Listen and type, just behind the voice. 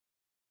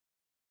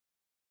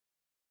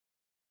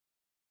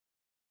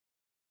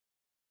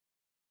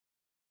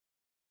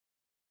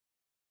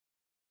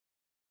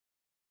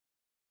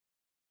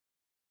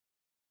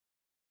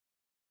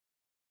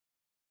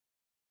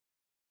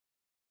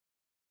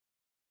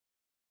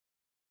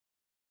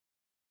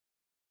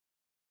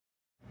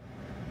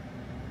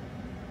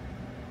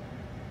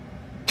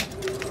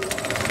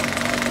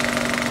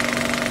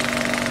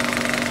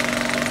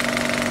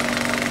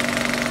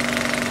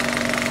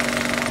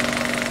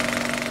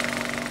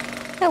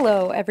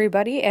Hello,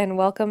 everybody, and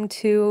welcome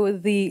to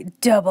the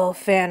Double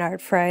Fan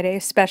Art Friday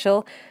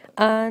special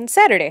on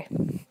Saturday.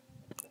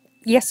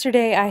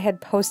 Yesterday, I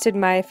had posted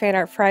my Fan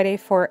Art Friday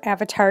for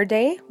Avatar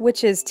Day,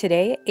 which is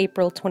today,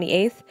 April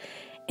 28th,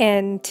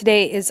 and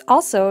today is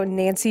also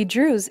Nancy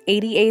Drew's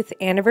 88th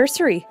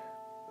anniversary.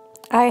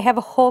 I have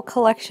a whole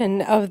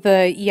collection of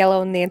the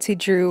yellow Nancy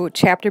Drew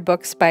chapter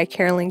books by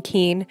Carolyn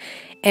Keene,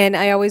 and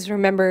I always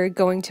remember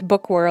going to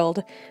Book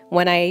World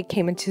when I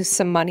came into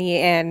some money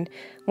and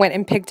went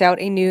and picked out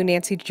a new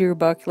Nancy Drew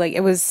book. Like,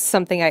 it was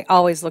something I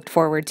always looked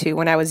forward to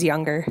when I was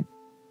younger.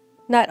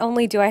 Not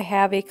only do I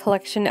have a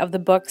collection of the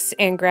books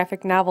and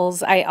graphic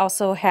novels, I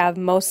also have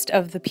most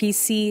of the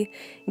PC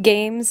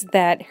games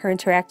that Her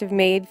Interactive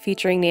made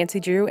featuring Nancy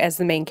Drew as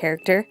the main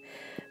character.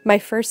 My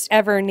first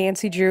ever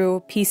Nancy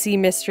Drew PC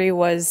mystery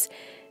was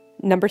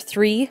number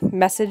 3,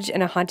 Message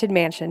in a Haunted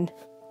Mansion.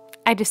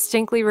 I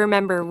distinctly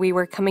remember we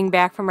were coming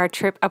back from our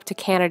trip up to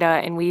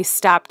Canada and we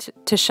stopped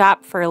to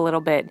shop for a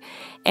little bit,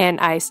 and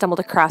I stumbled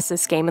across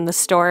this game in the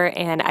store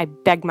and I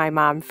begged my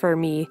mom for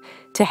me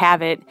to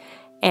have it,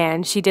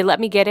 and she did let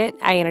me get it.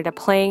 I ended up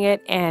playing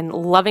it and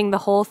loving the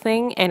whole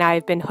thing, and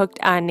I've been hooked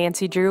on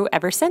Nancy Drew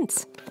ever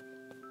since.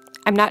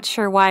 I'm not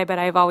sure why, but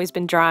I've always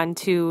been drawn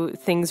to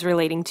things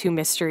relating to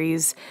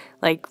mysteries,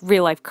 like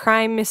real-life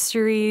crime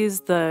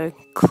mysteries, the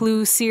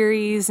Clue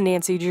series,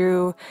 Nancy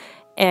Drew,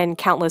 and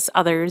countless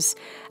others.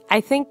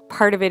 I think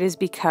part of it is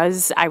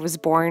because I was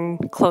born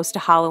close to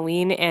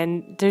Halloween,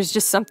 and there's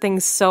just something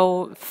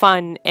so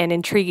fun and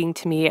intriguing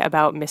to me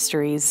about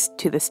mysteries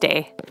to this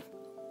day.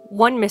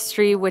 One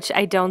mystery which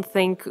I don't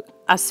think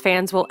us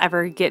fans will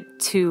ever get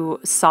to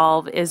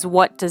solve is,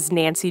 what does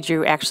Nancy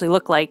Drew actually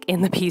look like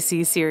in the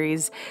PC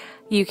series?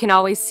 You can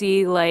always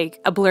see like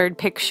a blurred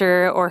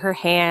picture or her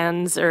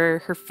hands or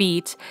her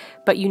feet,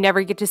 but you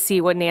never get to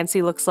see what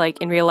Nancy looks like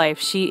in real life.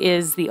 She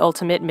is the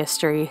ultimate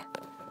mystery.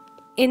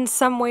 In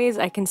some ways,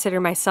 I consider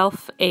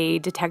myself a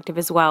detective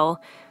as well,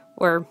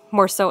 or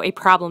more so a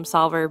problem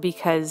solver,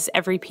 because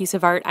every piece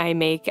of art I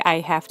make,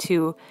 I have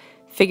to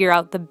figure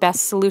out the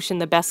best solution,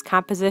 the best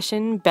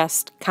composition,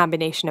 best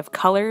combination of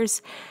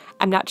colors.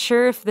 I'm not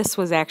sure if this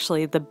was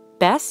actually the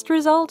best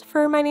result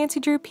for my Nancy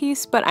Drew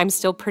piece, but I'm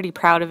still pretty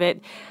proud of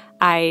it.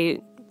 I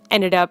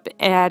ended up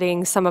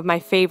adding some of my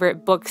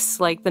favorite books,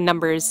 like the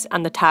numbers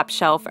on the top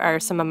shelf are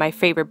some of my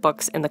favorite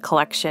books in the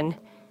collection.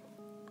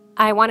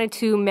 I wanted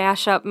to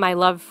mash up my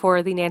love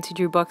for the Nancy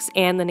Drew books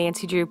and the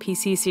Nancy Drew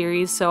PC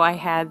series, so I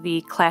had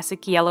the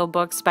classic yellow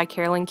books by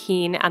Carolyn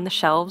Keene on the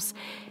shelves,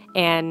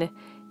 and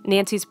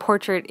Nancy's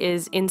portrait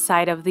is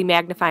inside of the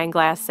magnifying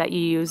glass that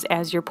you use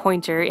as your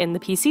pointer in the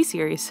PC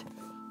series.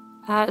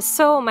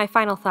 So my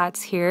final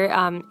thoughts here,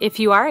 if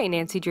you are a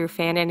Nancy Drew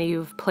fan and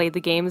you've played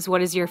the games,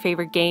 what is your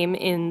favorite game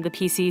in the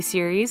PC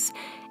series?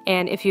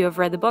 And if you have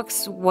read the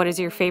books, what is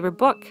your favorite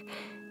book?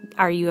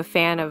 Are you a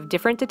fan of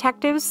different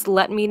detectives?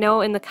 Let me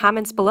know in the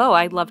comments below.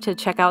 I'd love to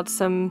check out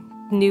some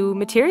new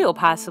material,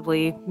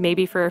 possibly,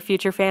 maybe for a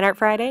future Fan Art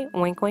Friday,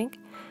 wink wink.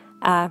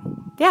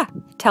 Yeah,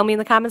 tell me in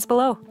the comments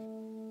below.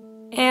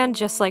 And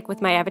just like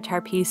with my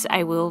Avatar piece,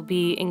 I will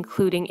be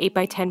including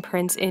 8x10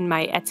 prints in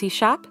my Etsy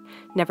shop,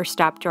 Never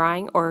Stop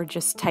Drawing, or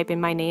just type in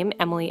my name,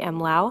 Emily M.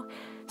 Lau.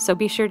 So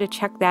be sure to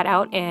check that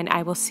out, and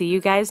I will see you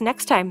guys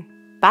next time.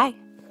 Bye!